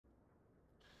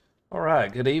All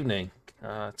right, good evening.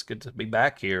 It's good to be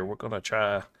back here. We're going to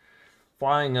try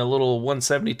flying a little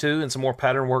 172 and some more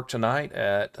pattern work tonight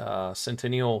at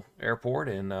Centennial Airport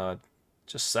in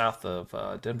just south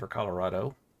of Denver,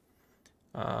 Colorado.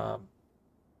 Uh,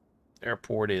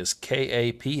 Airport is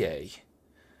KAPA.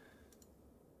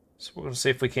 So we're going to see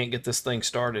if we can't get this thing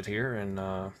started here and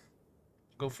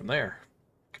go from there.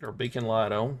 Get our beacon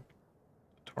light on,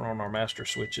 turn on our master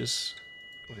switches,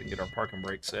 go ahead and get our parking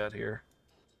brake set here.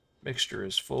 Mixture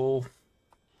is full.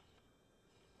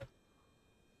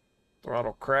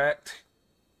 Throttle cracked.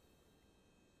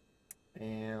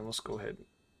 And let's go ahead.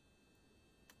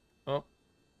 Oh,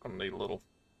 I'm gonna need a little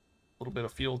bit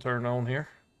of fuel turned on here.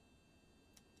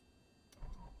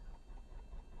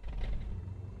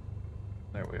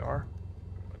 There we are.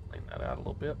 Clean that out a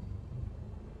little bit.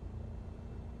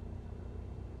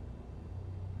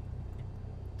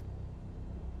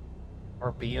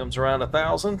 RPM's around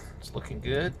 1,000. It's looking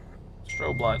good.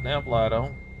 Strobe light, nav light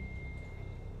on.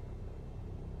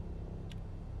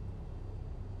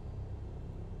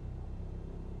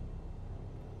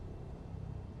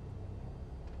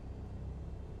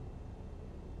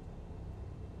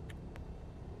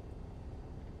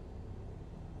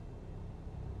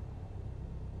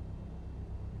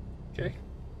 Okay.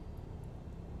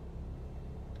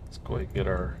 Let's go ahead and get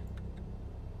our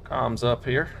comms up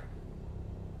here.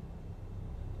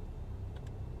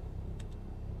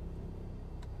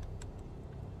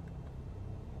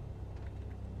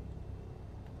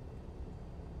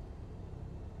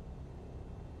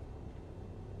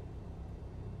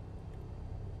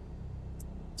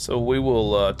 So we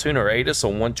will tune our ATIS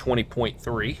on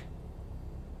 120.3.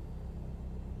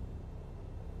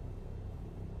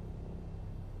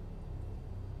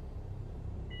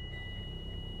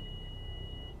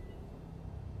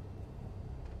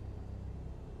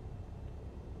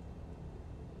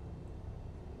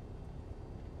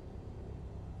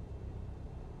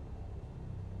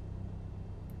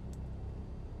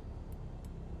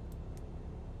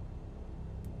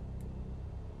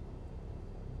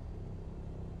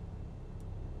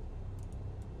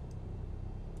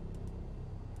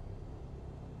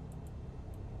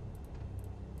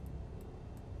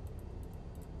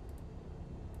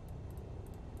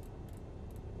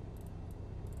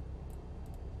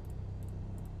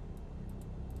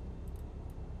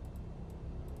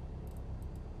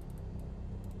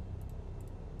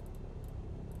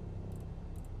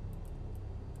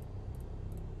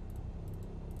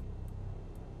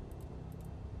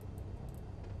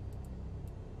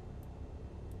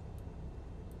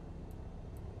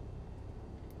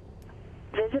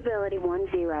 Visibility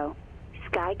 10.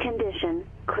 Sky condition,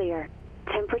 clear.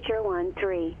 Temperature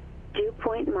 13. Dew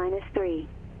point -3.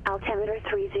 Altimeter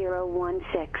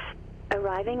 3016.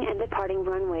 Arriving and departing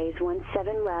runways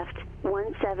 17 left,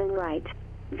 17 right.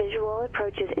 Visual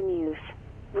approaches in use.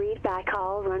 Read back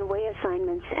all runway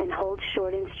assignments and hold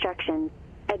short instructions.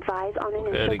 Advise on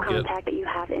initial contact that you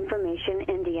have information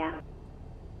India.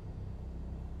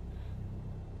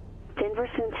 Denver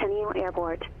Centennial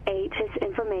Airport, ATIS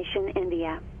information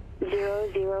India,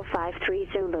 0053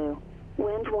 Zulu,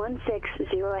 wind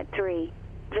 160 at 3,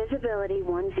 visibility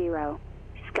 10,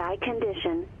 sky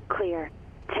condition, clear,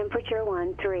 temperature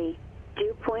 13,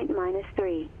 dew point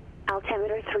 -3,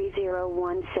 altimeter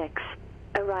 3016,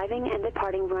 arriving and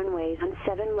departing runways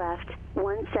 17 left,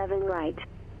 17 right,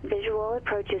 visual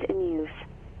approaches in use,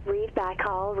 read back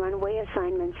all runway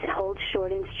assignments, hold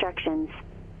short instructions.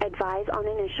 Advise on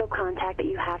initial contact that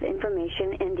you have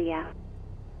information India.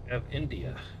 Have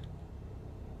India.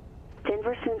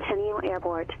 Denver Centennial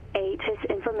Airport, ATIS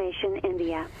information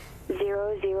India,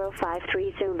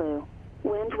 0053 Zulu,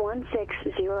 wind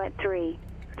 160 at 3.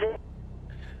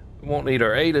 We won't need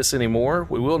our ATIS anymore.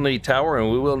 We will need tower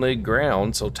and we will need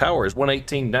ground. So tower is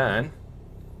 118.9.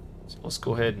 So let's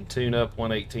go ahead and tune up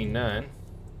 118.9.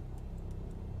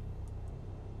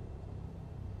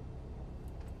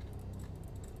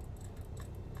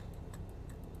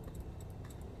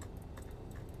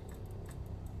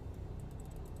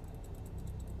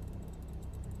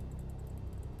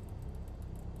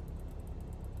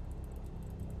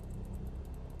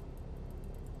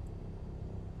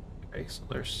 Okay, so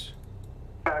there's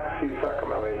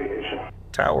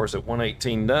towers at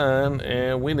 118.9,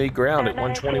 and we need ground at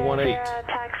 121.8.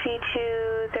 Taxi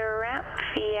to the ramp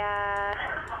via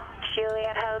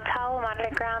Juliet Hotel,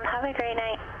 monitor ground. Have a great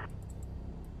night.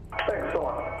 Thanks a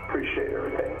lot. Appreciate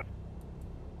everything.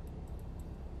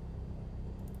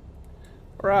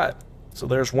 All right, so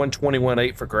there's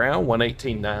 121.8 for ground,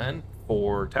 118.9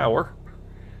 for tower,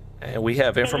 and we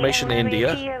have information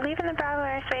India. You're leaving the Bravo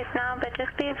space now, but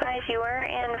just be advised you were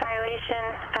in violation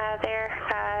there.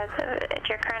 At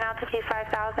your current altitude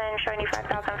 5,000, showing you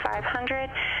 5,500.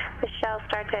 The shell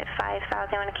starts at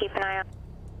 5,000. You want to keep an eye on.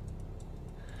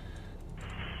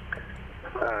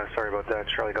 Sorry about that.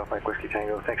 Charlie Golf Mike Whiskey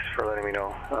Tango. Thanks for letting me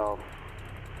know. I'll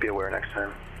be aware next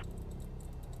time.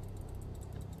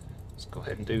 Let's go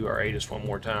ahead and do our ATIS one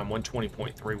more time.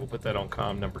 120.3. We'll put that on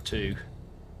comm number 2. Go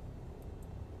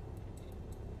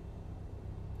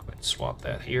ahead and swap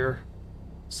that here.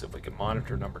 See if we can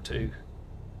monitor number 2.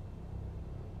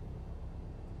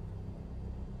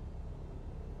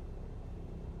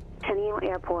 Centennial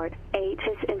Airport,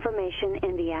 ATIS Information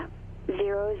India,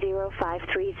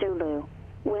 0053 Zulu.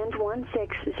 Wind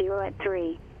 160 at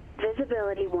 3.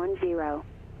 Visibility 10.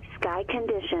 Sky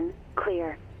condition,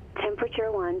 clear.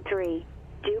 Temperature 13.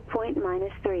 Dew point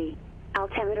 -3.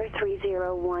 Altimeter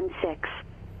 3016.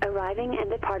 Arriving and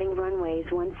departing runways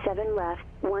 17 left,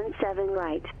 17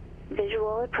 right.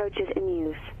 Visual approaches in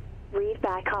use. Read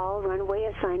back all runway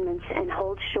assignments and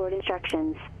hold short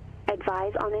instructions.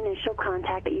 Advise on initial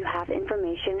contact that you have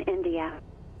information India.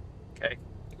 Okay,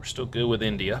 we're still good with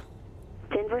India.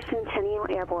 Denver Centennial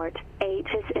Airport,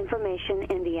 ATIS Information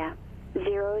India,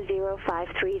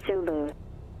 0053 Zulu.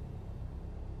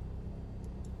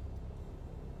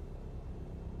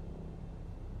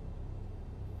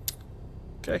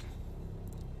 Okay.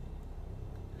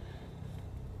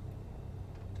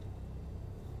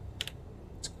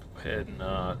 Let's go ahead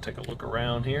and take a look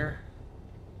around here.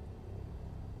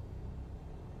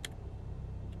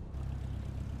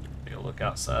 Take a look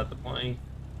outside the plane.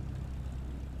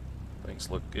 Things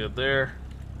look good there.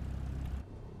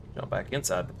 Jump back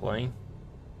inside the plane.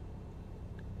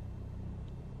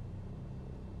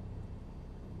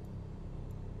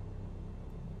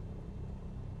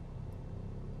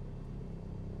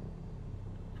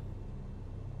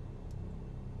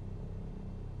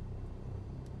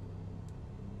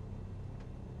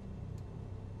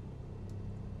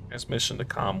 Transmission to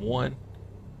COM 1,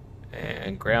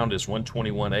 and ground is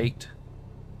 121.8.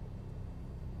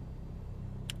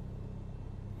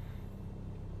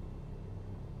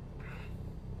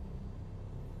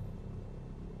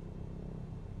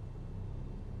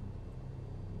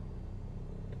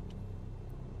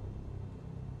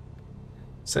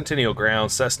 Centennial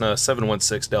ground, Cessna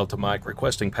 716 Delta Mike,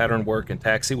 requesting pattern work and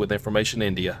taxi with information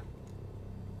India.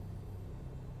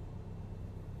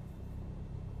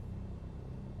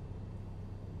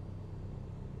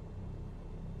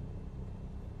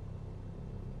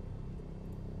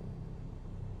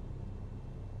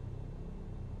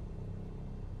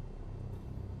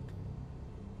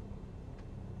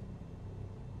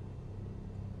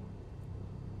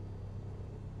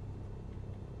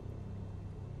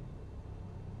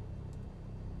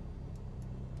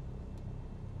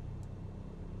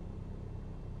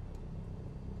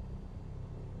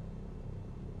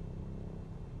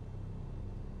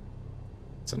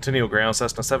 Centennial ground,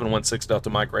 Cessna 716 Delta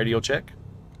Mike, radio check.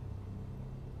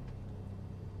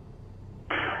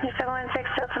 716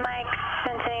 Delta Mike,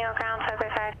 Centennial ground,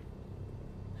 555.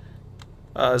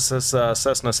 This is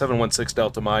Cessna 716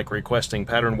 Delta Mike, requesting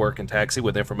pattern work and taxi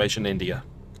with information India.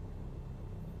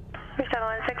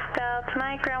 716 Delta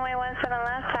Mike, runway 17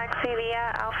 left, taxi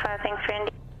via Alpha, thanks for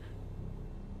India.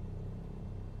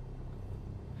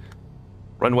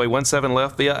 Runway 17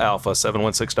 left via Alpha,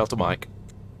 716 Delta Mike.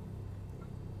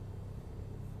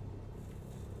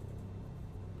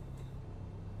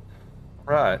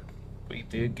 Right, we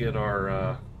did get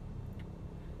our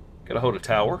get a hold of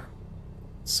tower,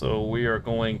 so we are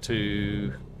going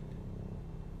to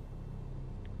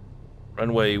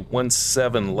runway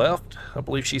 17 left, I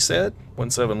believe she said.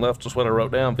 17 left is what I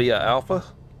wrote down, via Alpha.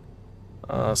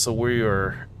 So we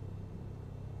are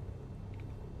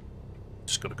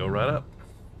just going to go right up.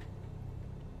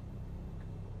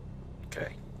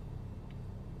 Okay.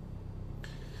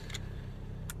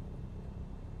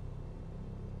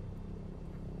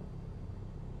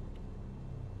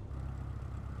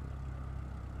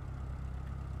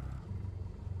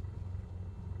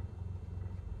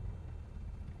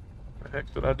 What the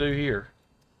heck did I do here?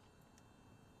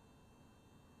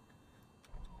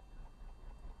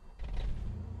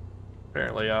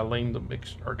 Apparently I leaned the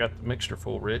mix or got the mixture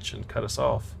full rich and cut us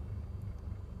off.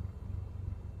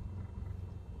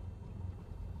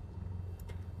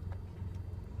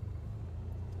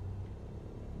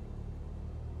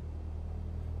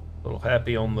 A little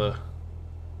happy on the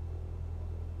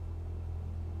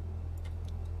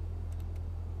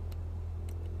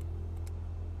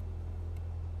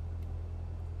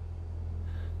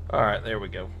all right, there we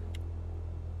go.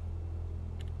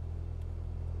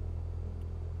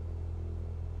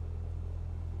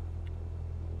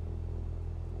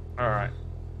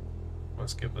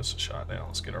 let's give this a shot now.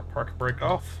 Let's get our parking brake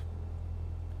off.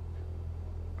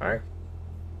 All right,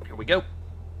 here we go.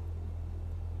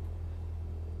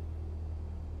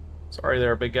 Sorry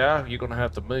there, big guy. You're going to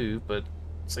have to move, but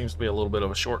seems to be a little bit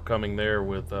of a shortcoming there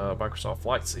with Microsoft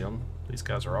Flight Sim. These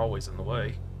guys are always in the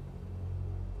way.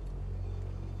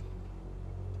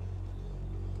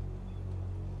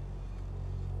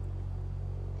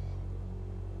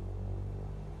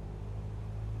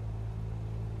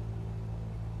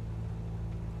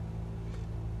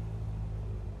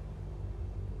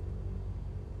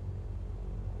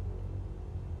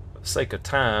 For the sake of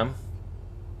time,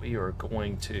 we are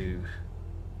going to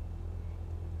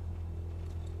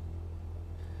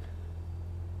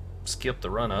skip the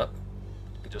run-up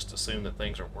and just assume that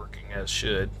things are working as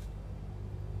should.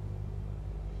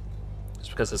 Just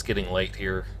because it's getting late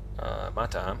here at my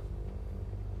time.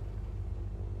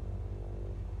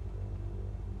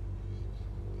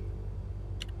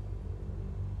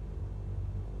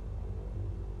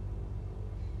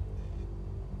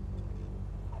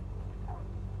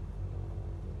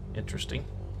 Interesting.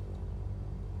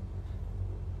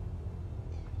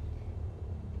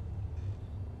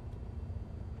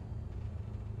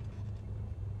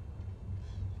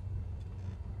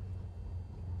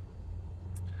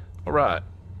 All right,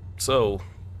 so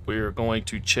we're going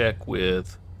to check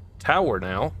with tower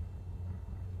now.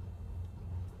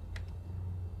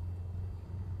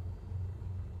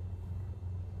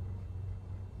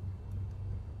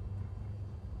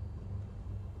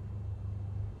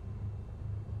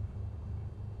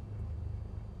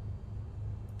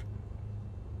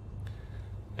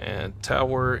 And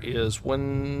tower is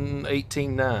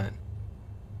 118.9.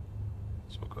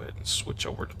 So we'll go ahead and switch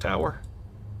over to tower.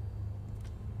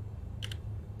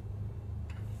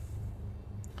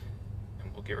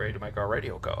 And we'll get ready to make our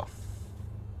radio call.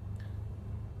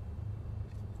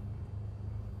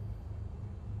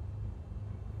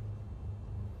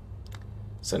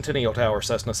 Centennial Tower,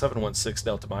 Cessna 716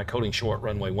 Delta Mike, holding short,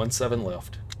 runway 17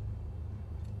 left.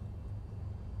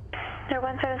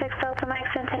 176 Delta Mike,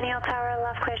 Centennial Tower,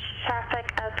 left clear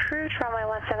traffic approved, runway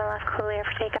 17 left, clear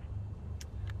for takeoff.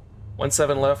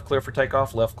 17 left, clear for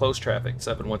takeoff, left close traffic,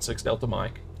 716 Delta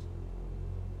Mike.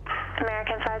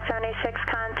 American 576,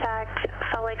 contact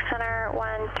Salt Lake Center,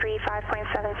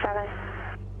 135.77.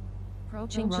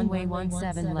 Approaching runway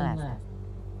 17 left.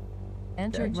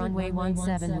 Entered runway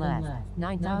 17 left,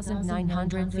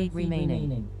 9,900 feet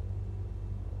remaining.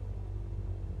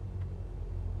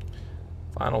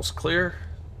 Finals clear,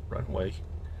 runway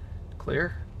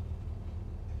clear.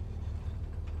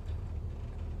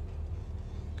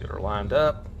 Get her lined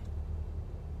up.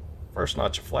 First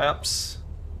notch of flaps.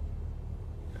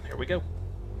 And here we go.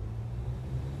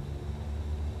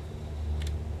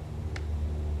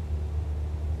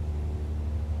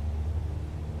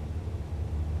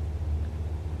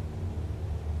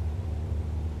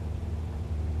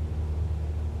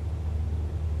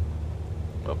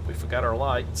 Oh, we forgot our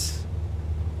lights.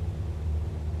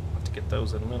 Get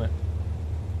those in a minute.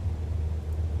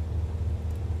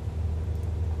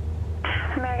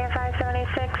 American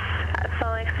 576,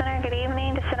 Salt Lake Center, good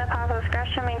evening. Descend at positive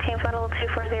discretion, maintain flight level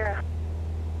 240.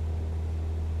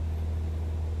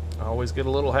 I always get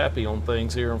a little happy on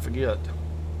things here and forget.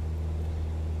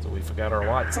 So we forgot our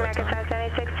lights that American time.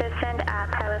 576, descend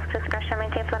at pilot's discretion,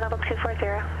 maintain flight level 240.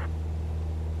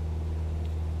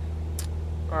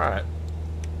 Alright.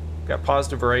 Got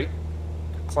positive rate.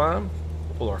 Climb.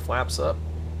 Pull our flaps up.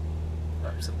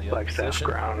 Flaps in the up position.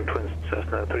 Ground, Twin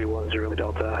Cessna 310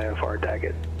 Delta, IFR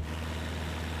Daggett.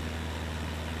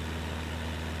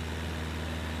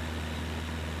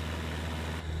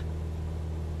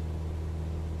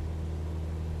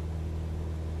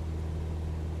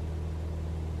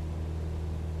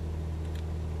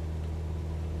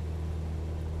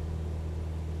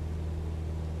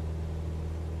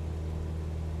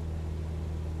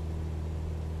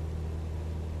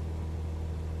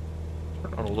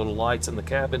 On a little lights in the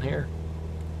cabin here.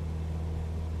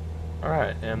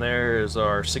 Alright, and there's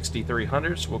our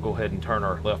 6300s. We'll go ahead and turn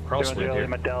our left crosswind here.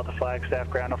 Delta flag, staff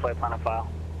ground, no flight plan on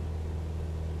file.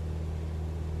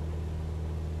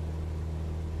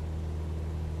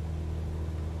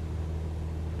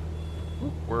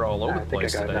 We're all over the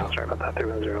place today. Sorry about that.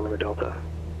 310 Lima Delta.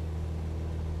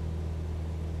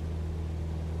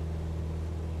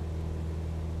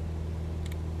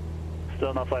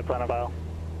 Still no flight plan on file.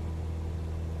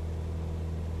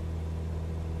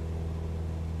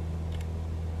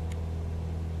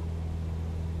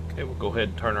 Okay, we'll go ahead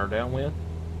and turn our downwind.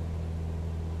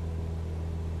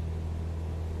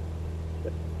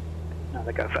 I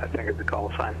think I fat fingered the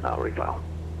call sign. I'll refile.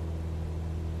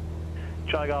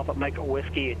 Charlie Golf at Mike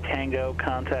Whiskey Tango,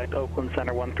 contact Oakland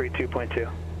Center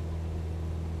 132.2.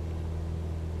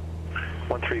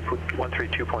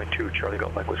 132.2, Charlie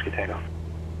Golf Mike Whiskey Tango.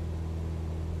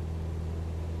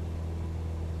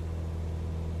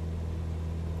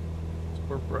 So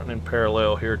we're running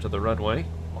parallel here to the runway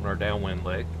on our downwind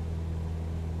leg.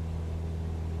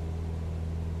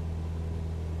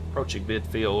 Approaching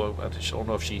midfield. I don't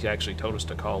know if she actually told us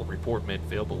to call report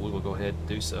midfield, but we will go ahead and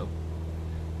do so.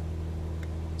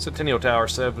 Centennial Tower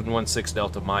 716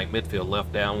 Delta Mike, midfield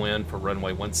left downwind for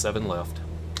runway 17 left.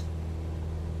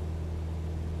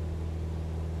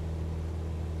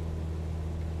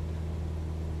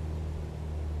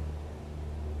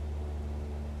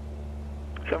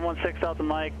 Delta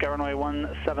Mike, runway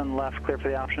 17 left, clear for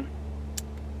the option.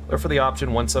 Clear for the option,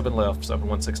 17 left,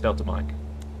 716 Delta Mike.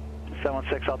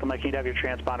 716 Delta Mike, you need to have your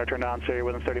transponder turned on so you're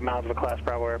within 30 miles of a Class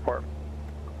Bravo airport.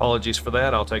 Apologies for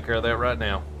that, I'll take care of that right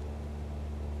now.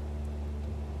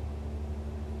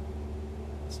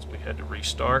 So we had to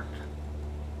restart.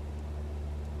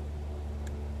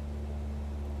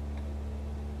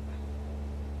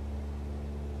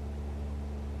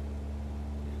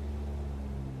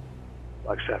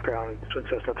 Flagstaff ground, Twin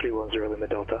Cessna 310 Lima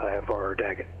Delta, IFR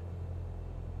Daggett.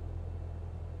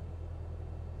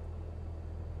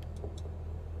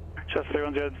 Cessna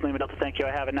 310 Lima Delta, thank you.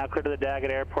 I have it now clear to the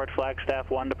Daggett Airport, Flagstaff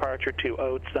 1 departure to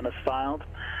Oates, then is filed.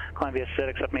 Climb via SID,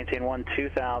 except maintain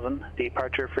 12000.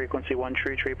 Departure frequency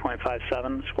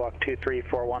 133.57, squawk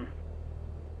 2341.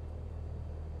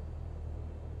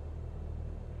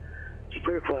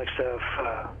 Superior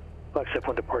Flagstaff, Flagstaff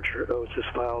 1 departure Oates is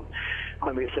filed.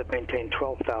 Climb via SID, maintain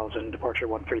 12,000. Departure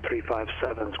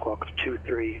 13357, squawk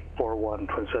 2341,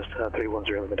 Twin Cessna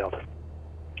 310 Lima Delta.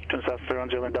 Twin Cessna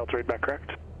 310 Lima Delta, read back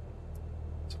correct.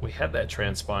 So we had that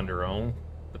transponder on,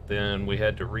 but then we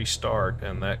had to restart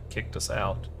and that kicked us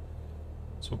out.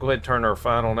 So we'll go ahead and turn our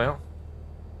final now.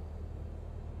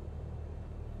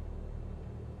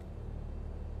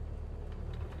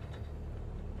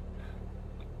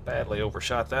 Badly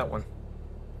overshot that one.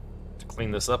 To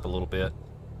clean this up a little bit.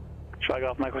 Charlie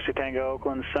Golf Mike Whiskey Tango,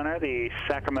 Oakland Center, the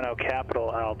Sacramento Capital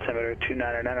altimeter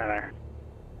 2999er.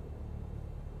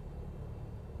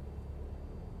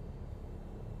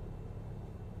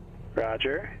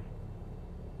 Roger.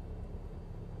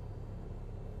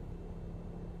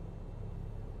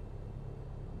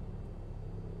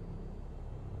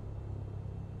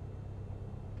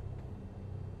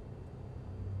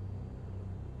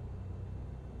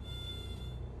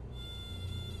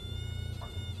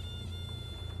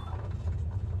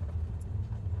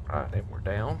 Alright, and we're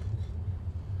down.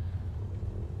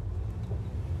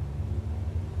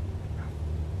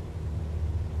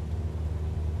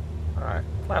 Alright,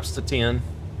 flaps to 10.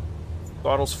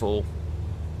 Throttle's full.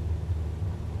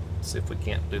 Let's see if we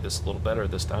can't do this a little better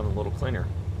this time, a little cleaner.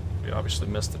 We obviously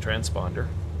missed the transponder.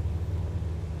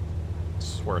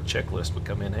 This is where a checklist would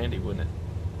come in handy, wouldn't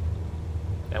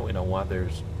it? Now we know why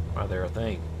they're a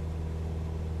thing.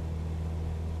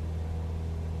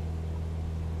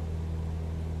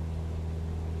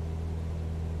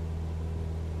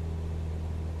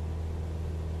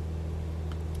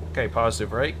 Okay,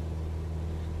 positive rate.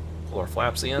 Pull our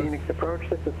flaps in. Phoenix approach,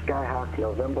 this is Skyhawk,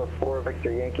 November 4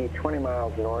 Victor Yankee, 20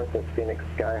 miles north of Phoenix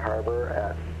Sky Harbor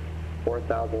at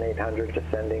 4,800,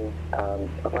 descending.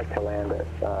 I'd like to land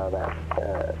at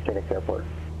that Phoenix Airport.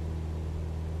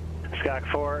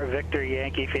 Skyhawk 4 Victor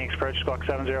Yankee, Phoenix approach, squawk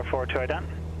 704 to ident.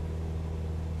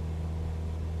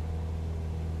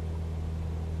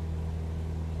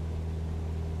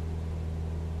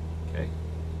 Okay.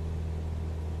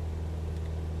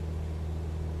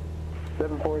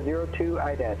 7402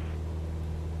 ident.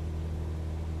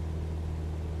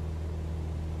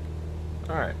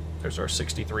 Alright, there's our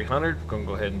 6300. We're going to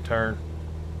go ahead and turn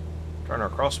our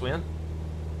crosswind.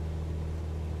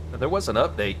 Now, there was an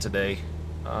update today.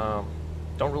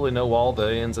 Don't really know all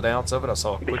the ins and outs of it. I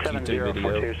saw a quick YouTube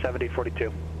video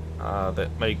 7042.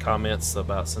 That made comments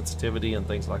about sensitivity and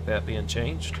things like that being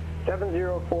changed.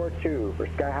 7042 for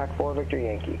Skyhawk 4 Victor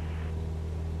Yankee.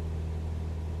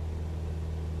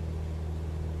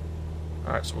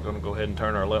 Alright, so we're going to go ahead and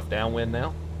turn our left downwind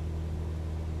now.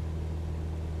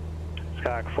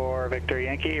 Skyhawk 4 Victor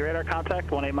Yankee, radar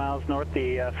contact 18 miles north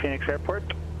the Phoenix Airport.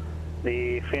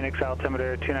 The Phoenix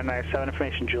altimeter 2997,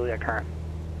 information Juliet current.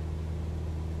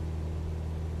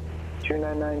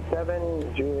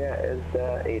 2997, Juliet is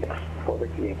Ada, 4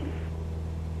 Victor Yankee.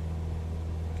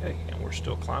 Okay, and we're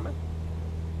still climbing.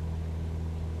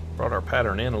 Brought our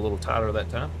pattern in a little tighter that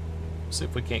time. See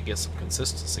if we can't get some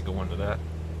consistency going to that.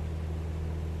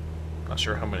 Not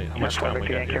sure how much time we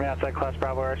got here. Outside Class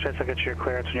Bravo airspace, I'll get your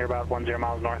clearance when you're about 10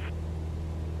 miles north.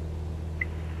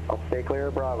 I'll stay clear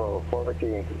of Bravo, 4 Victor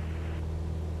Yankee.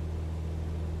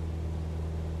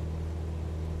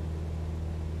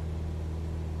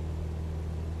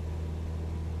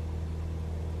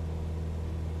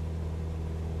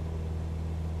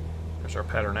 There's our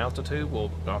pattern altitude.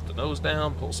 We'll knock the nose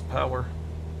down, pull some power.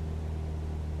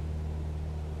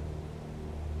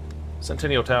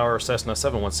 Centennial Tower, Cessna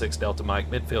 716 Delta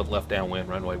Mike, midfield left downwind,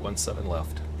 runway 17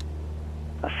 left.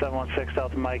 716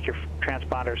 Delta Mike, your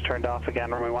transponder is turned off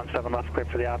again, runway 17 left, clear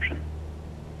for the option.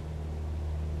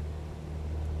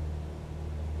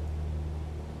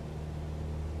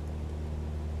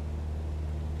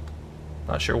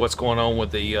 Not sure what's going on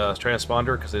with the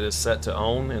transponder because it is set to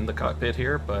own in the cockpit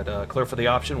here, but clear for the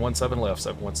option, 17 left,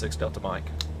 716 Delta Mike.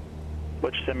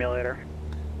 Which simulator?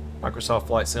 Microsoft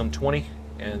Flight Sim 20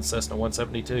 and Cessna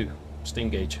 172, steam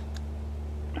gauge.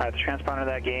 Alright, the transponder of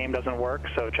that game doesn't work,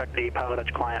 so check the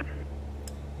PilotEdge client.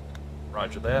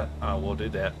 Roger that, I will do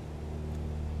that.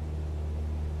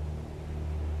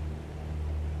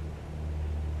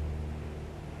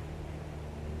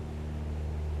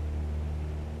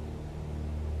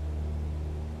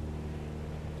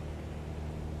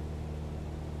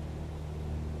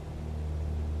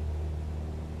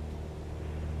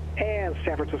 And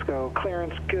San Francisco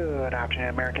clearance, good afternoon.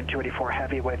 American 284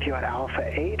 Heavy with you at Alpha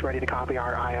 8, ready to copy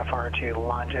our IFR to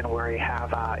launch, and we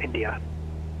have India.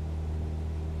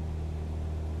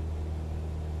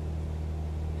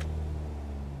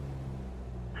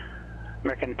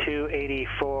 American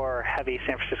 284 Heavy,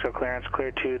 San Francisco clearance,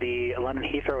 clear to the London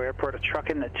Heathrow Airport, a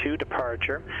truckin' to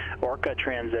departure, Orca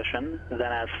transition, then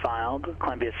as filed,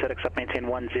 climb via SID, accept maintain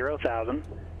 10,000,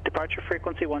 departure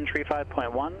frequency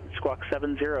 135.1, squawk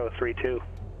 7032.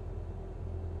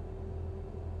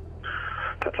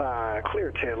 That's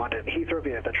clear to London Heathrow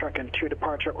via the truck and to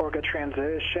departure Orca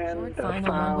transition.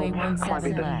 Final runway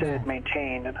 17 left. SID,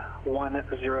 maintain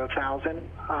 10,000,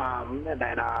 and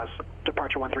then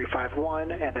departure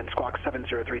 1351, and then squawk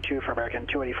 7032 for American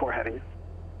 284 Heavy.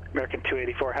 American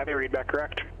 284 Heavy, read back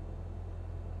correct.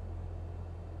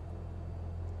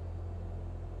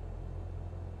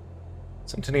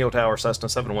 Centennial Tower, Cessna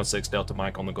 716 Delta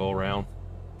Mike on the go around.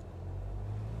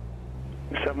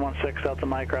 716 Delta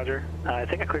Mike, roger. I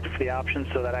think I clicked for the option,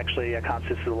 so that actually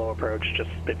constitutes the low approach, just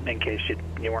in case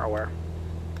you weren't aware.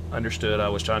 Understood. I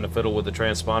was trying to fiddle with the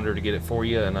transponder to get it for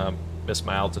you, and I missed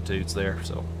my altitudes there,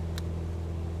 so.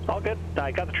 All good.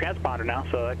 I got the transponder now,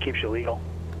 so that keeps you legal.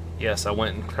 Yes, I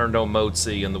went and turned on Mode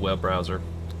C in the web browser.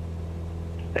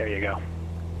 There you go.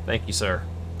 Thank you, sir.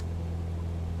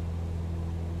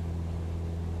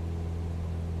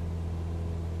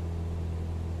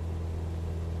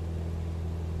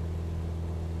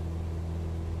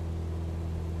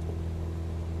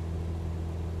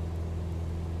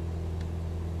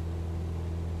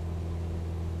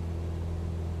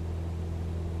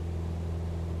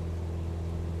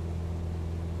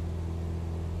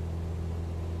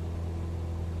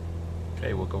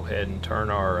 Okay, we'll go ahead and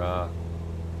turn our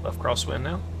left crosswind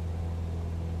now.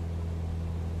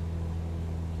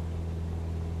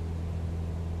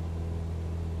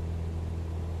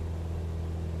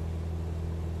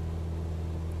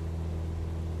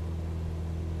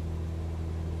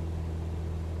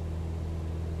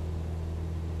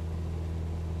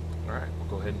 Alright, we'll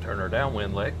go ahead and turn our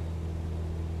downwind leg.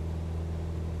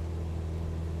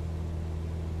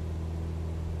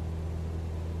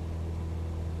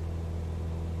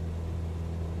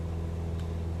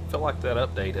 I feel like that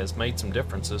update has made some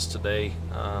differences today.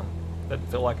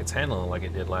 Doesn't feel like it's handling like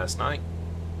it did last night.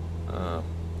 And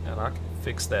I can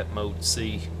fix that Mode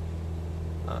C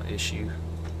issue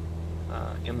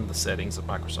in the settings of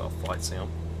Microsoft Flight Sim,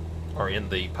 or in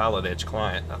the PilotEdge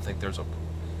client. I think there's a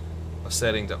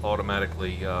setting to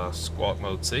automatically squawk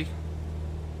Mode C,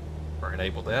 or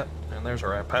enable that. And there's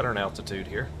our pattern altitude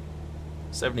here,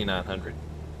 7,900.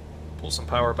 Pull some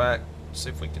power back, see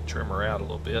if we can trim her out a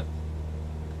little bit.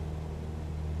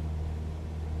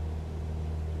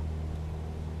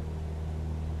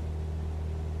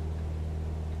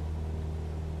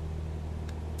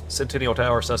 Centennial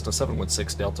Tower, Cessna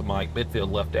 716 Delta Mike, midfield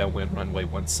left downwind, runway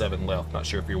 17 left. Not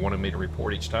sure if you wanted me to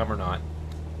report each time or not.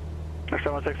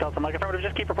 716 Delta Mike, affirmative.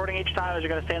 Just keep reporting each time as you're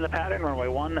going to stay in the pattern. Runway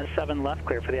 17 left,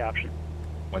 clear for the option.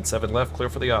 17 left, clear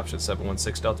for the option.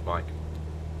 716 Delta Mike.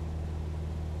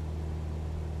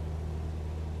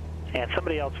 And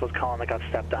somebody else was calling that got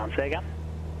stepped down. Say again.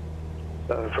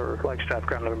 For Flagstaff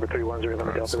ground November 310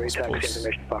 Lima Delta, taxi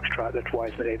information Foxtrot. That's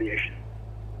Wiseman Aviation.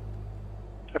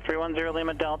 310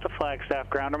 Lima Delta, Flagstaff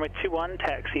ground runway 21,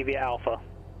 taxi via Alpha.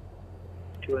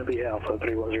 21 via Alpha,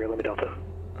 310 Lima Delta.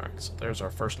 Alright, so there's our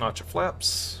first notch of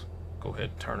flaps. Go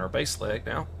ahead and turn our base leg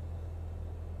now.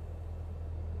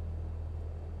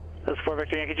 This is 4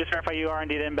 Victor Yankee. Just verify you are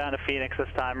indeed inbound to Phoenix this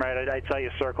time, right? I saw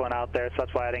you circling out there, so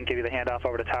that's why I didn't give you the handoff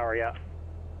over to tower yet.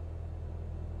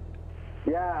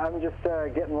 Yeah, I'm just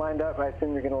getting lined up. I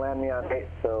assume you're going to land me on 8,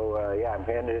 so yeah, I'm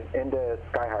headed into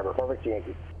Sky Harbor. 4 Victor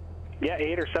Yankee. Yeah,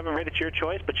 8 or 7 rate, it's your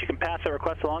choice, but you can pass that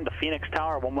request along to Phoenix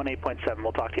Tower 118.7.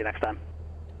 We'll talk to you next time.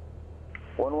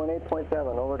 118.7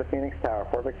 over to Phoenix Tower.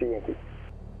 4 Victor Yankee.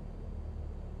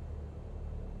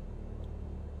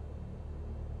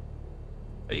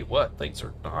 Tell you what, things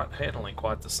are not handling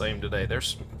quite the same today.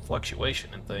 There's some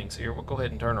fluctuation in things here. We'll go ahead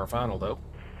and turn our final, though.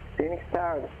 Phoenix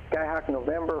Tower, Skyhawk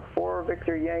November 4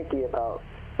 Victor Yankee, about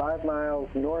 5 miles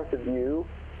north of you,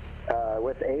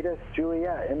 with ATIS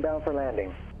Juliet, inbound for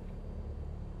landing.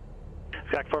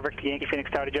 Skyhawk 4 Victor Yankee, Phoenix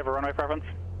Tower, did you have a runway preference?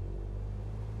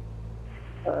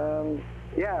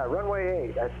 Yeah, runway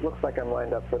 8. It looks like I'm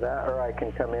lined up for that, or I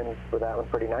can come in for that one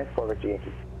pretty nice. 4 Victor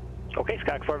Yankee. Okay,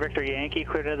 Skyhawk 4 Victor Yankee,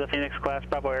 clear to the Phoenix class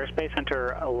Bravo airspace,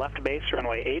 enter left base,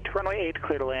 runway 8. Runway 8,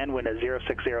 clear to land, wind at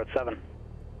 0607.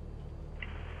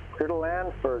 Clear to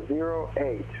land for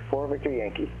 08, 4 Victor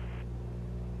Yankee.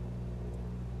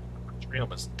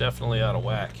 Trim is definitely out of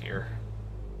whack here.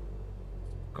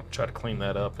 Gonna try to clean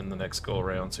that up in the next go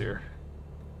arounds here.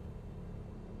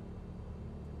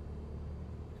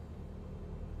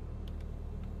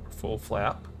 Full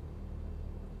flap.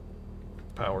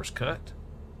 Power's cut.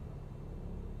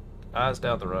 Eyes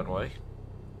down the runway.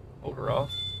 Hold her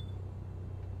off.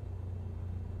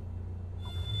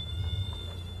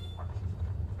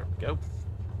 There we go.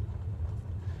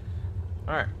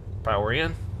 Alright, power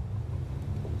in.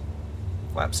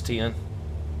 Flaps 10.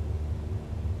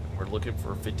 We're looking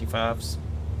for 55s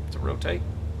to rotate.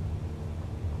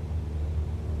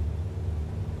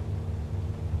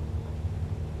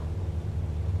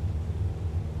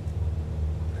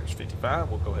 There's 55.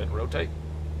 We'll go ahead and rotate.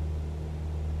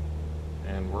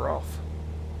 And we're off.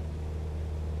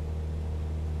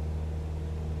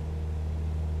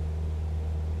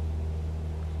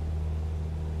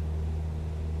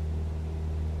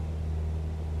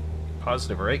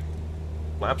 Positive rate.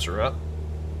 Flaps are up.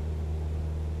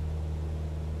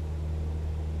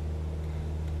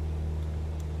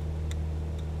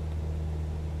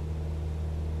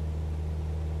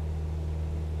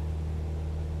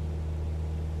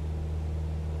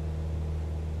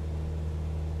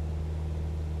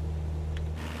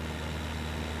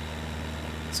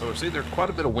 So there's either quite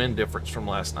a bit of wind difference from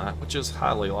last night, which is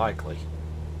highly likely.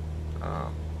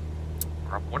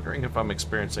 I'm wondering if I'm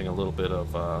experiencing a little bit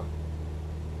of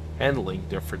handling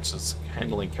differences,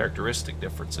 handling characteristic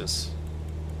differences.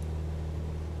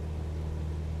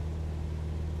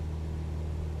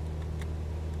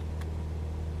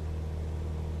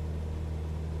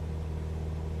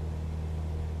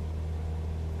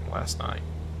 Last night.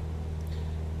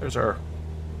 There's our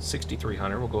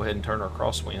 6300. We'll go ahead and turn our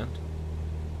crosswind.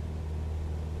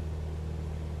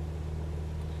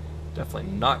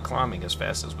 Definitely not climbing as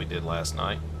fast as we did last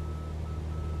night.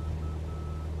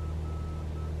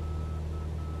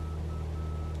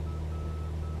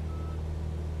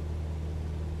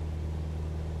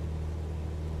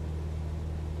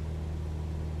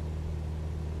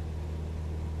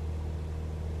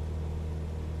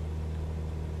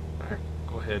 Alright,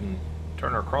 go ahead and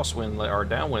turn our crosswind, our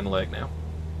downwind leg now.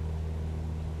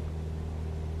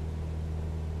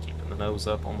 Keeping the nose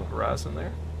up on the horizon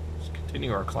there. Just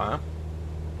continue our climb.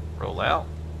 Roll out.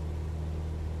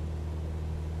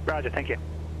 Roger, thank you.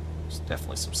 There's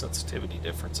definitely some sensitivity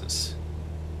differences.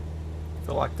 I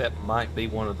feel like that might be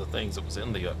one of the things that was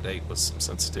in the update, was some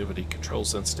sensitivity, control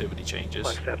sensitivity changes.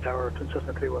 Flagstaff Tower,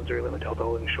 consistent 310 Lima Delta,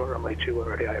 holding short, runway 21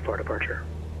 ready IFR departure.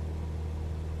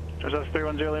 There's us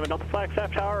 310 Lima Delta,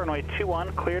 Flagstaff Tower, runway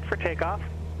 21, cleared for takeoff,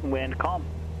 wind calm.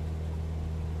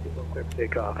 Cleared for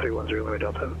takeoff, 310 Lima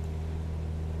Delta.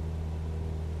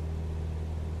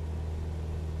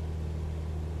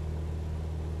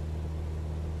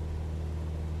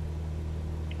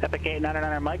 Epic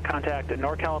 899 Mike, contact at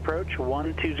NorCal approach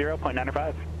 120.95.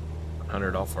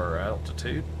 100 off our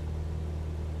altitude.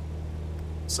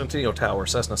 Centennial Tower,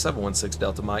 Cessna 716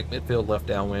 Delta Mike, midfield left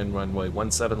downwind, runway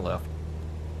 17 left.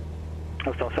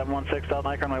 Hostel 716 Delta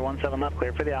Mike, runway 17 left,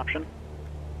 clear for the option.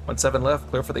 17 left,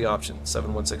 clear for the option.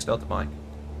 716 Delta Mike.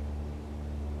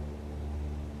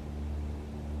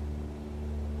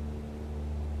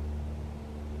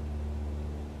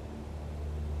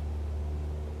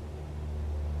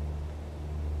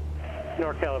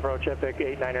 NorCal approach, Epic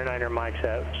 899er Mike's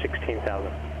at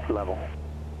 16,000 level.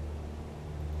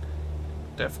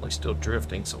 Definitely still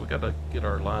drifting, so we got to get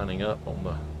our lining up on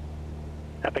the...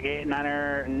 Epic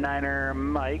 899er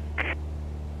Mike.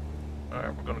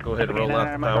 Alright, we're going to go ahead and roll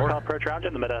out the power. Approach round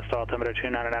in the mid altimeter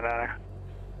 2999.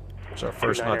 There's our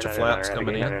first notch of flaps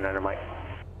coming in.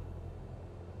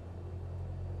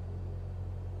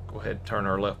 Go ahead and turn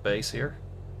our left base here.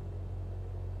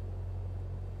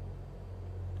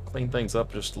 Clean things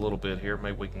up just a little bit here.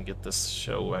 Maybe we can get this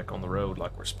show back on the road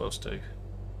like we're supposed to.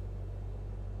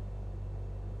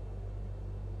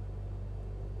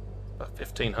 About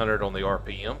 1500 on the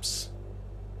RPMs.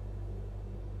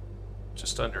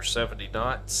 Just under 70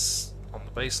 knots on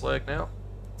the base leg now.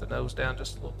 The nose down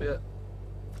just a little bit.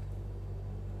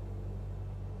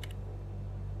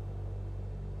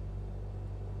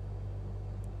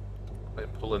 Go ahead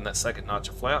and pull in that second notch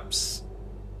of flaps.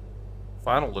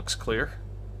 Final looks clear.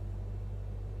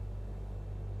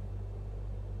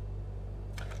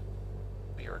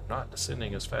 We are not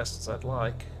descending as fast as I'd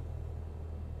like.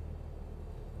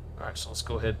 Alright, so let's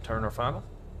go ahead and turn our final.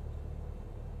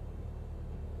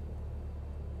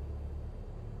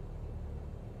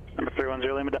 Number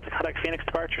 310 Lima Delta, contact Phoenix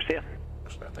departure, see ya.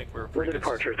 I think we're pretty good.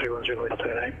 Departure 310 Lima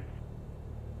Delta.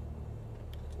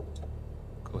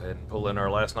 Go ahead and pull in our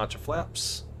last notch of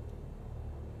flaps.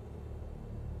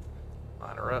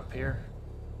 Line her up here.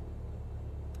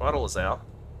 Throttle is out.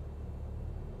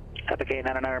 Epic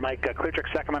 899 Mike, clear direct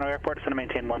Sacramento Airport, descend and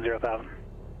maintain 10,000.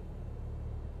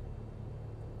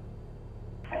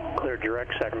 Clear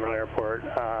direct Sacramento Airport,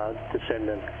 descend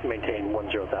and maintain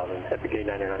 10,000. Epic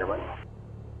 899 Mike.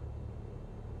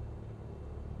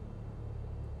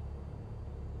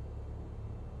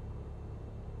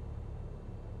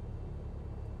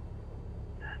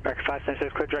 American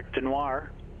 576, clear direct to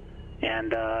Noir,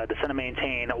 and descend and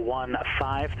maintain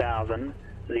 15,000.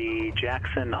 The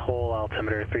Jackson Hole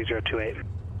altimeter 3028.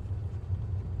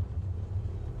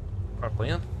 Properly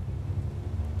in.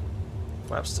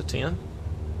 Flaps to 10.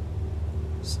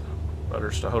 So,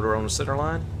 rudders to hold her on the center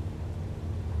line.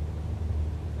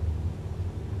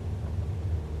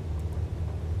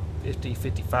 $50,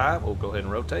 $55. We'll go ahead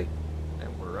and rotate,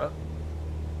 and we're up.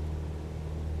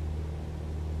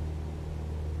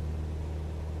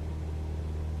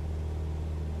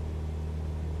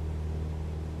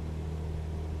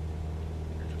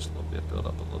 Just a little bit, build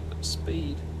up a little bit of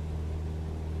speed.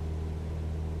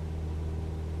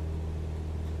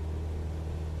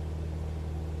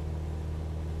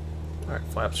 Alright,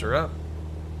 flaps are up.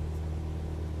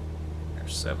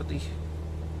 There's 70.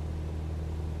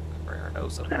 Bring our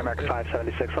nose up. And American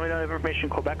 576. Let me know information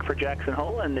Quebec for Jackson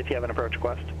Hole, and if you have an approach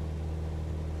request.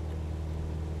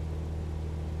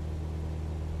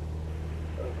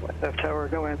 F Tower,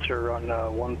 no answer on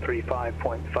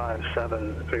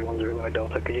 135.57, 310 Lima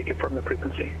Delta. Can you confirm the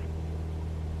frequency?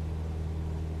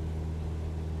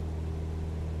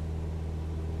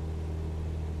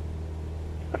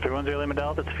 F 310 Lima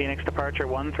Delta, it's Phoenix departure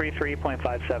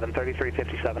 133.57,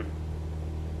 3357.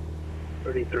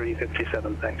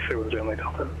 3357, thanks. 310 Lima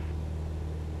Delta.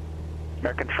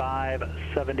 American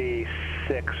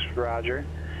 576, roger.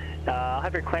 I'll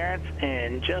have your clearance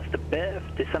in just a bit.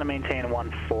 Descend and maintain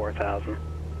 14,000.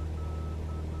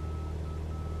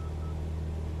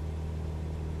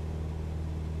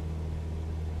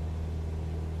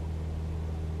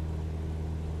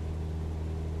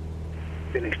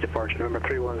 Phoenix departure, November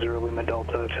 310 Lima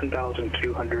Delta,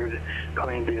 10,200,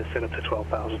 coming via set up to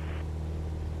 12,000.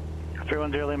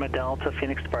 310 Lima Delta,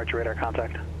 Phoenix departure, radar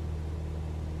contact.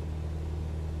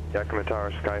 Yakima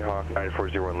Tower, Skyhawk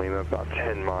 9401 Lima, about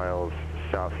 10 miles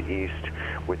southeast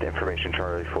with information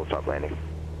Charlie, full stop landing.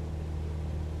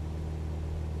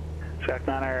 Sky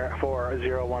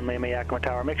 9401 Lima, Yakima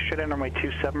Tower, make sure to runway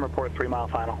 27, report 3 mile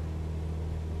final.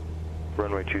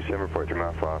 Runway 27, report 3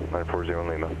 mile final, 940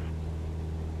 Lima.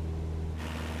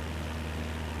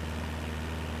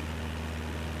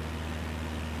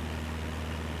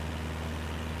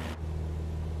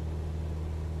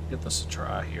 Give this a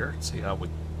try here, see how we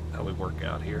work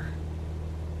out here.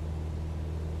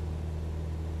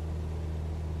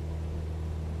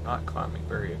 Not climbing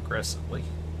very aggressively.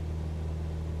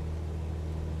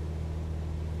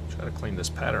 Try to clean this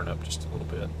pattern up just a little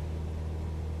bit.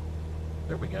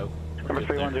 There we go. Number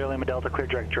 310 Lima Delta, clear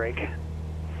direct Drake.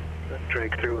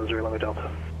 Drake 310 Lima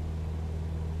Delta.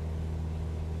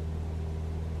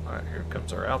 Alright, here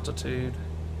comes our altitude.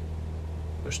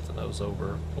 Push the nose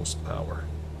over, pull some power.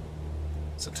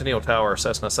 Centennial Tower,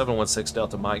 Cessna 716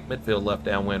 Delta Mike, midfield left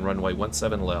downwind, runway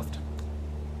 17 left.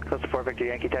 Close to 4 Victor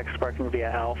Yankee, Texas parking via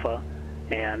Alpha,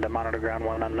 and monitor ground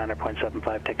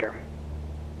 199.75, take care.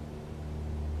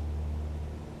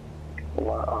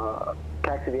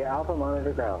 Taxi via Alpha,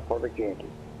 monitor ground, 4 Victor Yankee.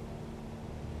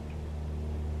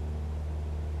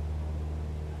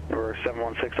 Number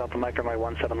 716 Alpha Mike,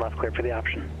 runway 17 left, clear for the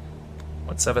option.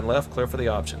 17 left, clear for the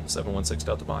option. 716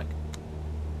 Delta Mike.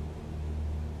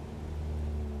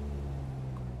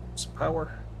 Some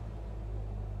power.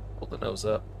 Pull the nose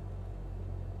up.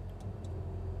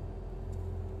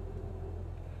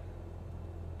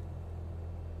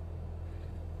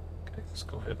 Okay, let's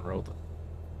go ahead and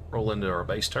roll into our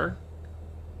base turn.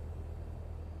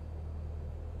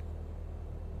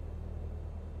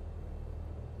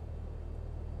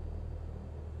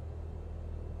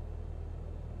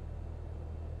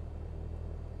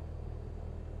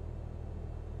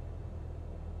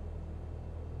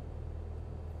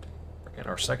 And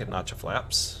our second notch of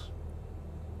flaps.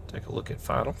 Take a look at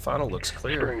final. Final looks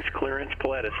clear. Springs clearance,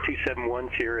 Pilatus 271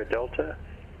 Sierra Delta,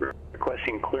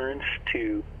 requesting clearance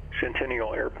to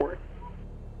Centennial Airport.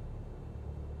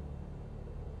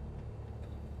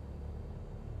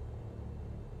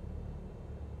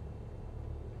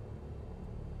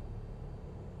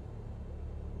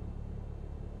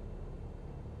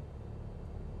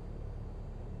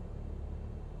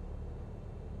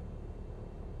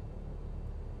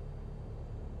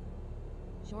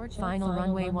 Final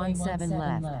runway 17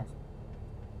 left.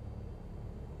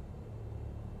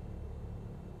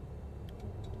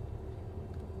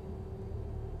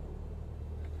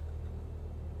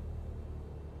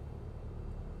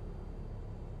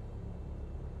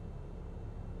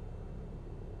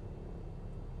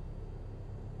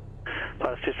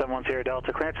 Plus 271 Sierra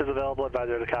Delta, clearance is available,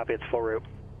 advisor to copy, it's full route.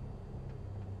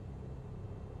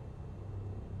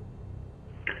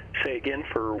 Say again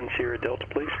for Sierra Delta,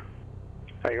 please.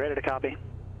 Are you ready to copy?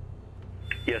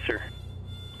 Yes, sir.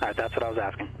 Alright, that's what I was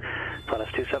asking. Plus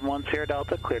 271 Sierra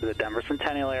Delta, clear to the Denver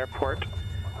Centennial Airport.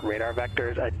 Radar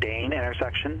vectors, a Dane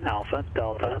intersection, Alpha,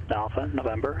 Delta, Alpha,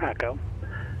 November, Echo.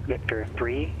 Victor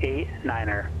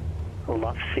 389er,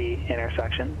 Luff C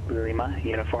intersection, Lima,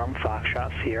 Uniform,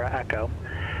 Foxtrot, Sierra, Echo.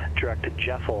 Direct to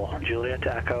Jeffel, Juliet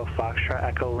to Echo, Foxtrot,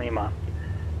 Echo, Lima.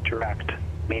 Direct,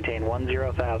 maintain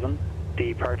 10,000.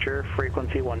 Departure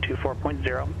frequency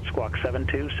 124.0, squawk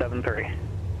 7273.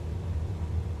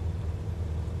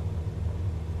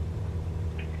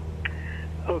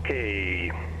 Okay,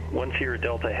 1 Sierra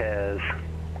Delta has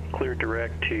cleared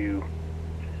direct to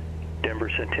Denver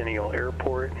Centennial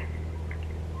Airport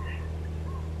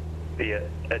via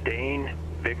Adane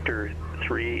Victor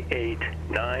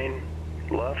 389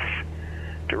 Luff,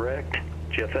 direct,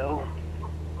 Jeffel,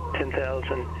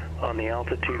 10,000 on the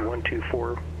altitude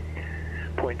 124.0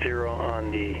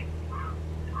 on the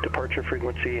departure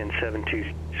frequency and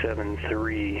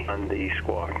 7273 on the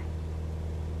squawk.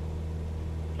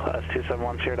 Class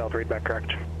 271 Sierra Delta, read back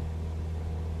correct.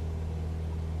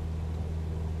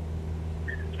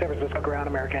 San Francisco ground,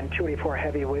 American 284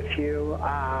 Heavy with you,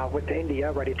 with the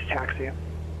India, ready to taxi.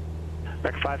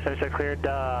 American 576 cleared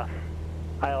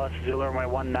ILS Zulu runway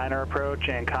 19er approach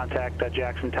and contact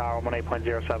Jackson Tower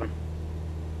 18.07.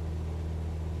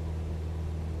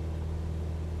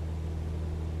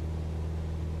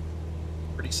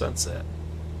 Pretty sunset.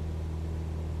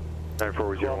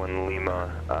 9401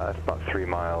 Lima, it's about 3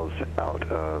 miles out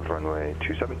of runway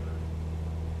 27.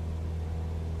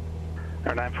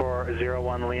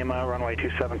 9401 Lima, runway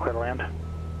 27, clear to land.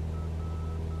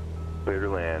 Clear to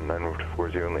land,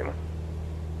 9440 Lima.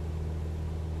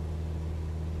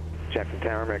 Jackson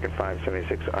Tower, American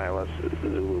 576 ILS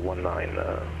Zulu 19.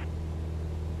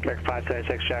 American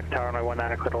 576, Jackson Tower, runway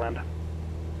 19, clear to land.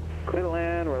 Clear to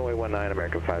land, runway 19,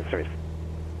 American 576.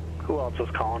 Who else was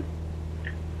calling?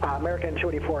 American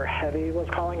 284 Heavy was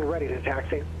calling, ready to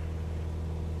taxi.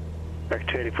 American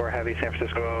 284 Heavy, San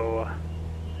Francisco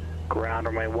ground,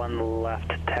 runway 1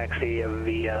 left, taxi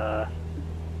via,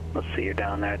 let's see, you're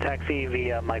down there, taxi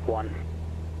via Mike 1.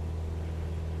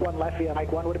 1 left via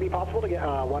Mike 1, would it be possible to get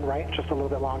 1 right, just a little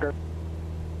bit longer?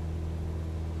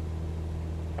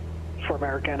 For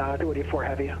American 284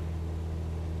 Heavy.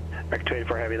 American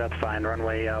 284 Heavy, that's fine,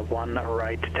 runway 1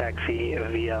 right, taxi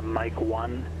via Mike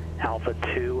 1, Alpha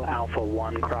 2, Alpha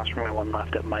 1, cross runway 1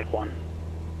 left at Mike 1.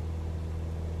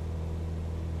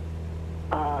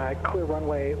 Clear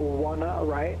runway 1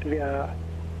 right via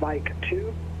Mike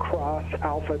 2, cross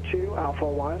Alpha 2, Alpha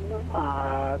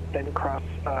 1, then cross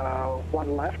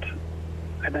 1 left,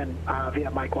 and then via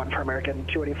Mike 1 for American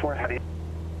 284 Heavy.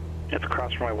 It's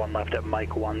cross runway 1 left at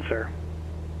Mike 1, sir.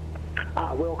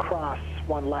 We'll cross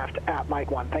 1 left at Mike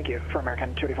 1, thank you, for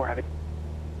American 284 Heavy.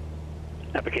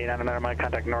 Epic 899 Mike,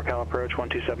 contact NorCal approach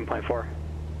 127.4.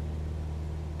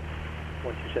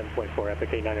 127.4, Epic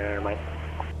 899 Mike.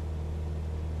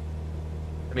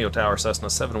 Centennial Tower, Cessna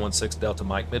 716 Delta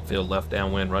Mike, midfield left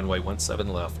downwind, runway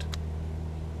 17 left.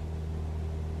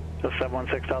 So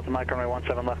 716 Delta Mike, runway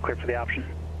 17 left, clear for the option.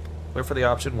 Clear for the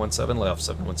option, 17 left,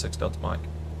 716 Delta Mike.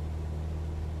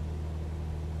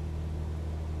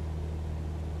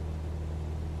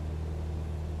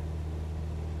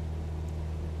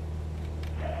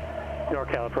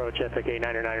 NorCal approach, Epic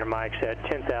 899er Mike's at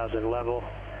 10,000 level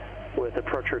with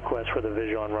approach request for the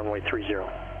visual on runway 30.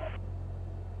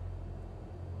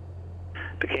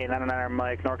 The K999er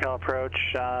Mike, NorCal approach,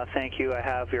 thank you. I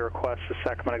have your request to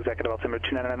Sacramento Executive Altimeter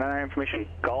 299 information.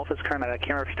 Golf is current. I can't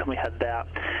remember if you told me had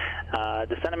that.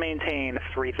 Descend and maintain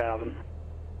 3,000.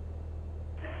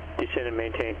 Descend and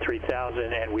maintain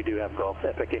 3,000, and we do have Golf,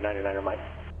 Epic 899er Mike.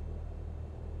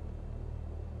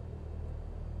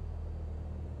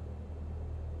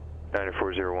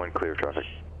 .9401, clear traffic.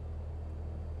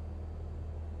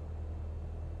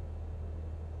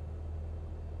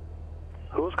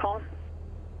 Who was calling?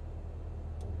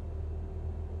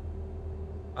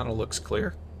 Kind of looks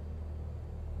clear.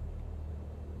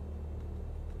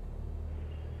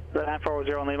 Is that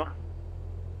 9401 Lima?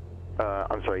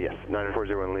 I'm sorry, yes.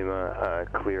 9401 Lima,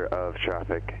 clear of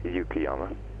traffic,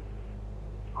 Yukiyama.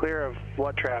 Clear of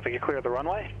what traffic? You clear of the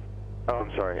runway? Oh,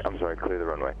 I'm sorry, clear the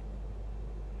runway.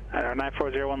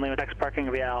 9401 Lima, taxi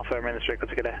parking via Alpha, remain the straight,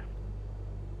 let's get a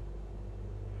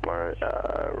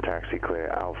taxi clear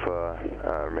Alpha,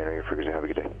 remain on your frequency, have a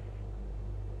good day.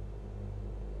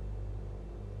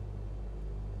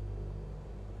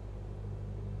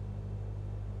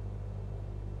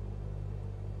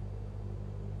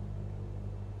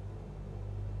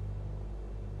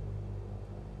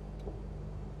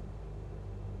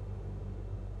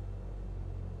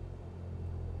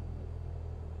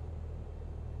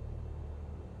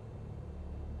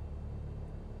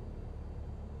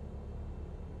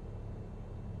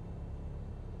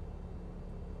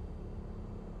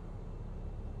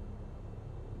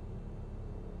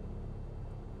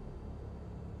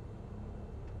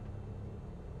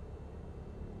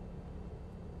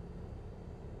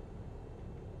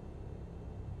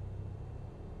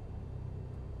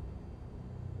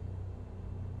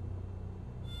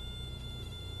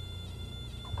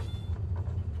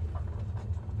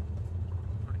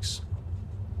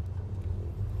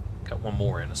 Got one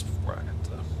more in us before I have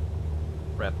to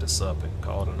wrap this up and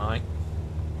call it a night.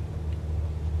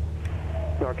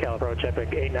 NorCal approach, Epic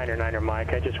 899er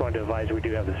Mike. I just wanted to advise we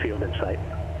do have the field in sight.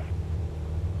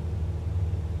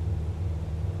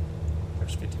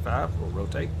 There's 55. We'll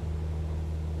rotate.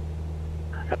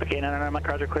 Epic 899er Mike,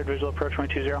 Roger, cleared visual approach,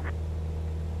 runway 20.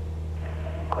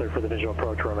 Clear for the visual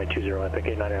approach, runway 20, Epic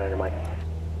 899er Mike.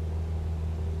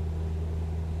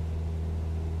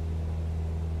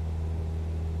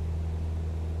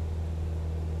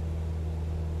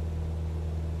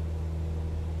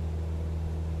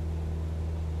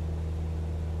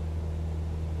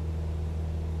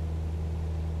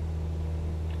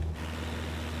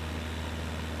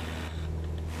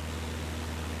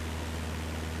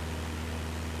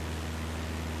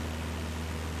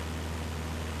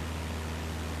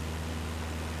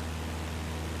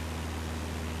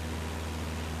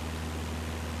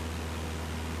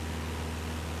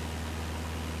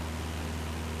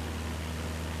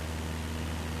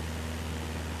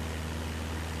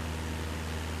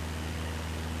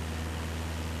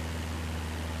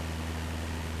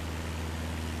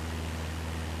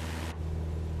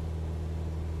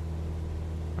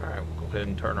 Alright, we'll go ahead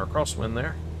and turn our crosswind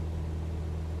there.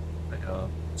 I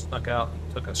snuck out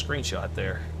and took a screenshot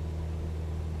there.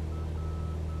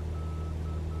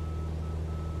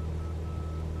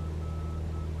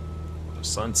 The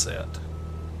sunset.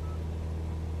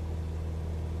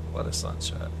 What a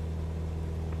sunset.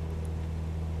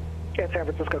 Yeah, San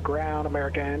Francisco ground,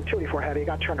 American 284 Heavy,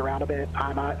 got turned around a bit.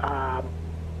 I'm at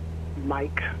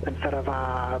Mike instead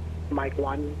of Mike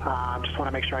 1. Just want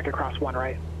to make sure I could cross 1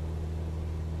 right.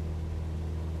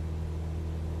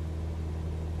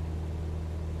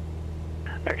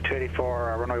 American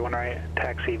 284, runway 1 right,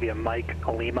 taxi via Mike,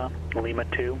 Lima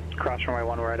 2, cross runway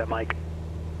 1 right at Mike.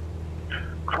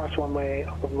 Cross runway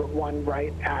 1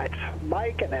 right at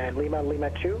Mike, and then Lima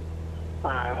 2.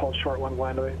 Hold short 1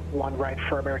 right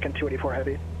for American 284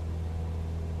 Heavy.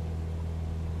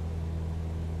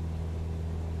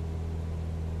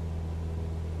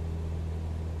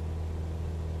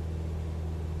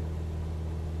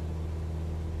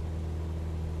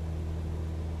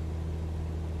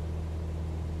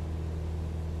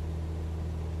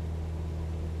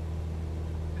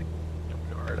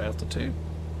 We're at altitude.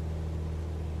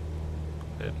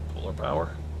 Go ahead and pull our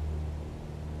power.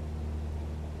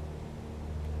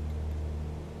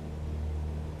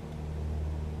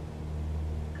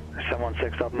 Seven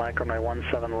 716 up Mike, runway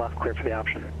 17 left, clear for the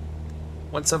option.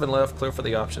 17 left, clear for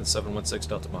the option, 716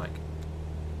 Delta Mike.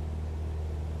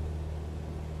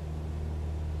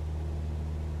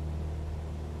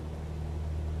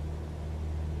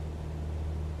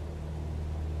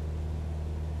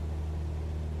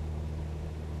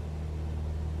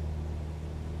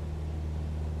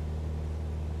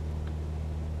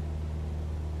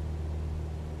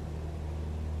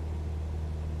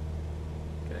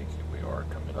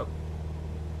 Up.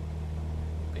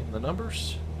 Beam the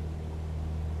numbers.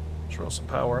 Throw some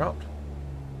power out.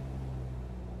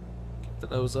 Keep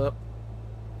the nose up.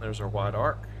 There's our wide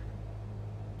arc.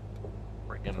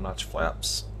 Bring in a notch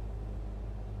flaps.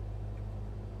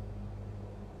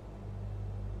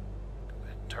 Go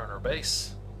ahead and turn our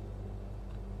base.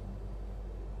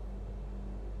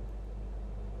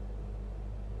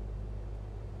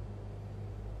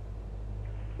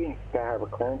 Sky Harbor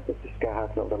clearance. This is Sky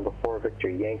Hawk November 4 Victor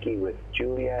Yankee with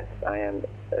Juliet. I am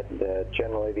at the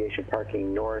general aviation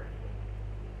parking north,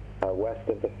 west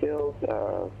of the field.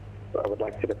 I would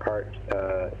like to depart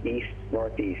east,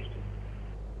 northeast.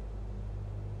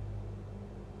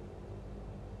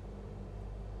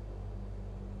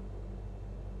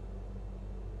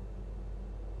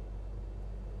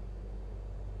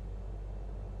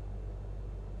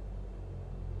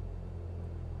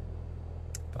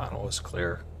 Final is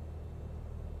clear.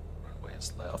 Runway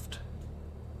is left.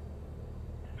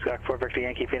 Sky 4 Victor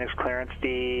Yankee Phoenix clearance.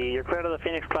 You're clear to the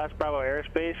Phoenix Class Bravo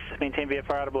airspace. Maintain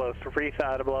VFR out of below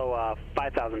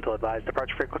 5,000 till advised.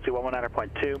 Departure frequency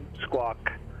 119.2.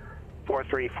 Squawk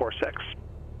 4346.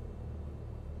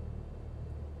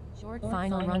 Short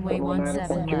final runway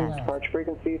 17 left. Departure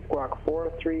frequency squawk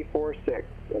 4346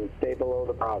 and stay below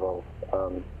the Bravo.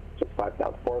 Just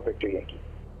 5,004 Victor Yankee.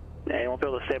 Yeah, you won't be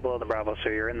able to stay below the Bravo, so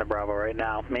you're in the Bravo right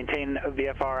now. Maintain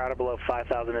VFR out of below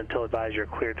 5,000 until advised you're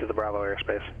cleared to the Bravo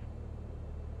airspace.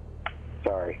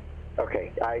 Sorry.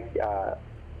 Okay, I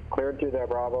cleared through the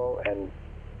Bravo and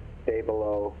stay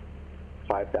below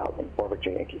 5,000 for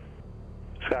Victor Yankee.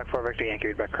 Sky 4 Victor Yankee,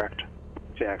 read back correct.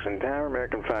 Jackson Tower,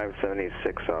 American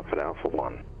 576 off at Alpha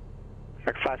 1.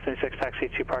 American 576, taxi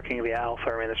to parking via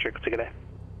Alpha, remain this frequency, good day.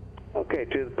 Okay,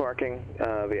 to the parking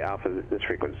via Alpha, this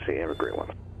frequency, have a great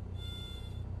one.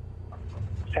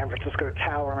 San Francisco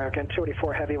Tower, American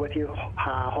 284 Heavy with you,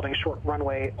 holding short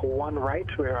runway 1 right.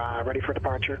 We're ready for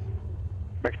departure.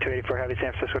 American 284 Heavy,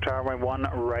 San Francisco Tower, runway 1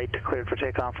 right, cleared for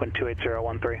takeoff, wind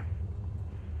 28013.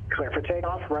 Clear for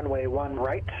takeoff, runway 1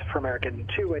 right for American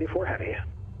 284 Heavy.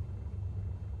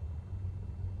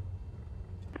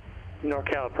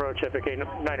 NorCal approach, Epic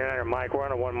 899er Mike, we're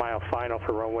on a 1 mile final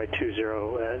for runway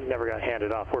 20, never got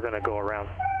handed off, we're going to go around.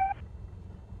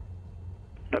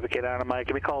 Epic 899er Mike,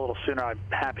 give me a call a little sooner, I'm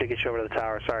happy to get you over to the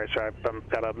tower, sorry, I've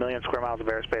got 1 million square miles of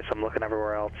airspace, I'm looking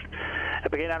everywhere else.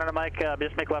 Epic 899er Mike,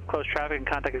 just make left close traffic and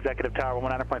contact Executive Tower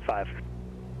 119.5.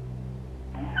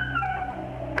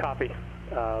 Copy,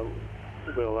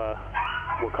 we'll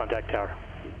contact Tower,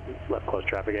 left close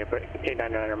traffic,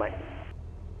 899er Mike.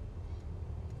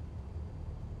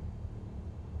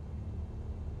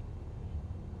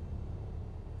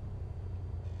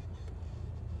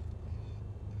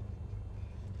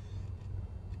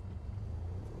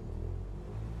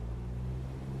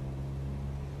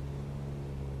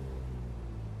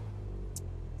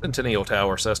 Centennial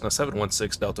Tower, Cessna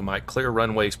 716 Delta Mike, clear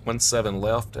runway 17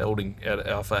 left, holding at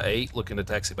Alpha 8, looking to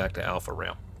taxi back to Alpha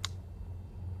ramp.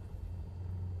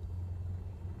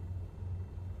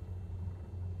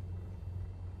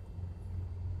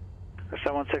 For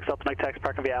 716 Delta Mike, taxi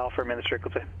parking via Alpha, remain this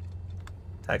frequency.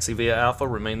 Taxi via Alpha,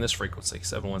 remain this frequency,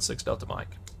 716 Delta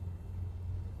Mike.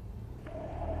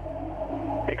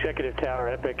 Executive Tower,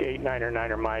 Epic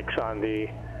 899er Mike's on the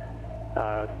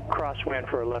crosswind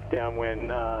for a left downwind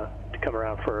to come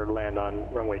around for land on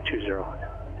runway 20.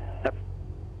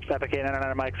 Epic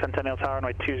 899er Mike, Centennial Tower,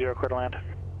 runway 20, clear to land.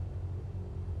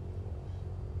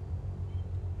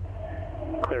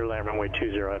 Clear to land runway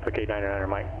 20, Epic 899er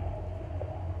Mike.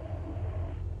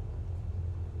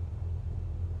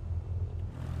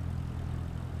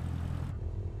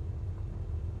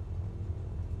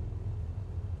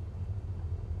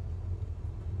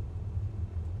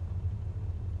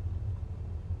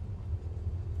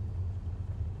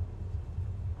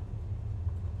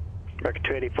 American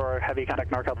 284 Heavy, contact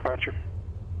NorCal departure.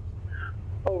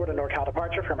 Over to NorCal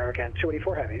departure for American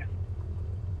 284 Heavy.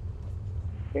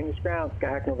 Phoenix ground,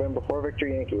 Skyhawk November 4 Victor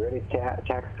Yankee, ready to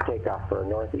taxi takeoff for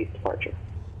northeast departure.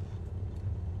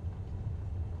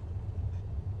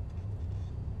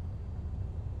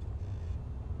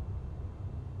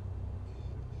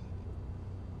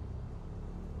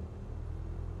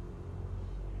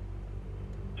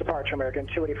 Departure American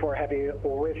 284 Heavy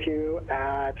with you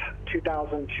at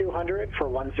 2,200 for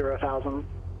 10,000.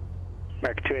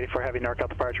 American 284 Heavy, NorCal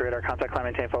departure, radar contact, climb,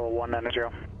 maintain flight level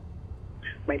 190.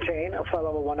 Maintain flight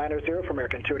level 190 for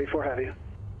American 284 Heavy.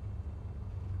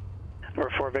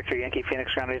 Number 4 Victor Yankee,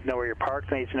 Phoenix ground, needs to know where you're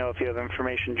parked, needs to know if you have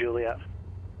information Juliet.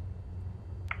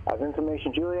 I have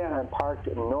information Juliet, I'm parked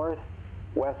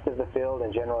northwest of the field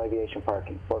in general aviation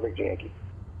parking, 4 Victor Yankee.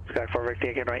 Sky 4 Victor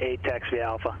Yankee, runway 8, taxi via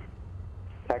Alpha.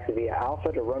 Taxi via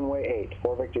Alpha to runway 8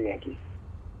 for Victor Yankee.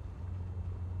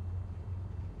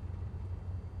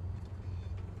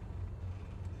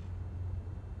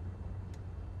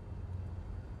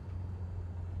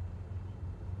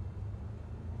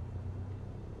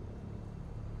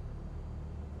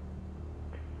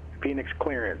 Phoenix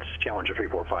clearance, Challenger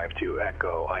 3452,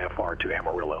 Echo IFR to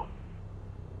Amarillo.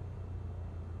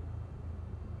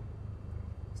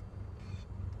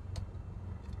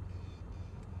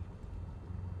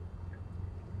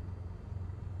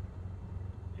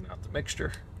 Out the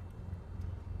mixture.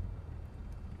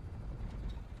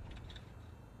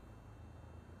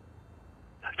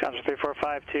 Challenger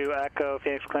 3452, Echo,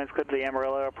 Phoenix clearance, good to the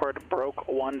Amarillo Airport, broke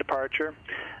 1 departure.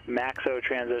 Maxo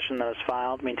transition that is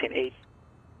filed, maintain 8.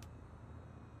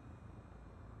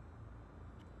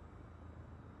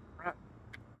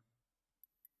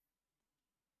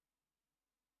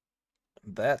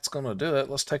 That's going to do it.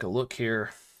 Let's take a look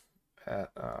here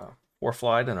at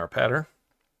ForeFlight and our pattern.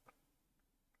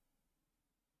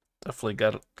 Definitely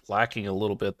got it lacking a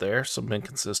little bit there, some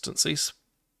inconsistencies.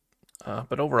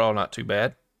 But overall, not too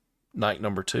bad. Night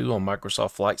number 2 on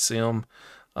Microsoft Flight Sim,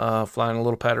 flying a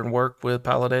little pattern work with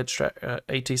PilotEdge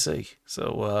ATC.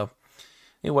 So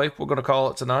anyway, we're going to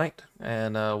call it tonight,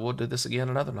 and we'll do this again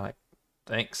another night.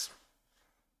 Thanks.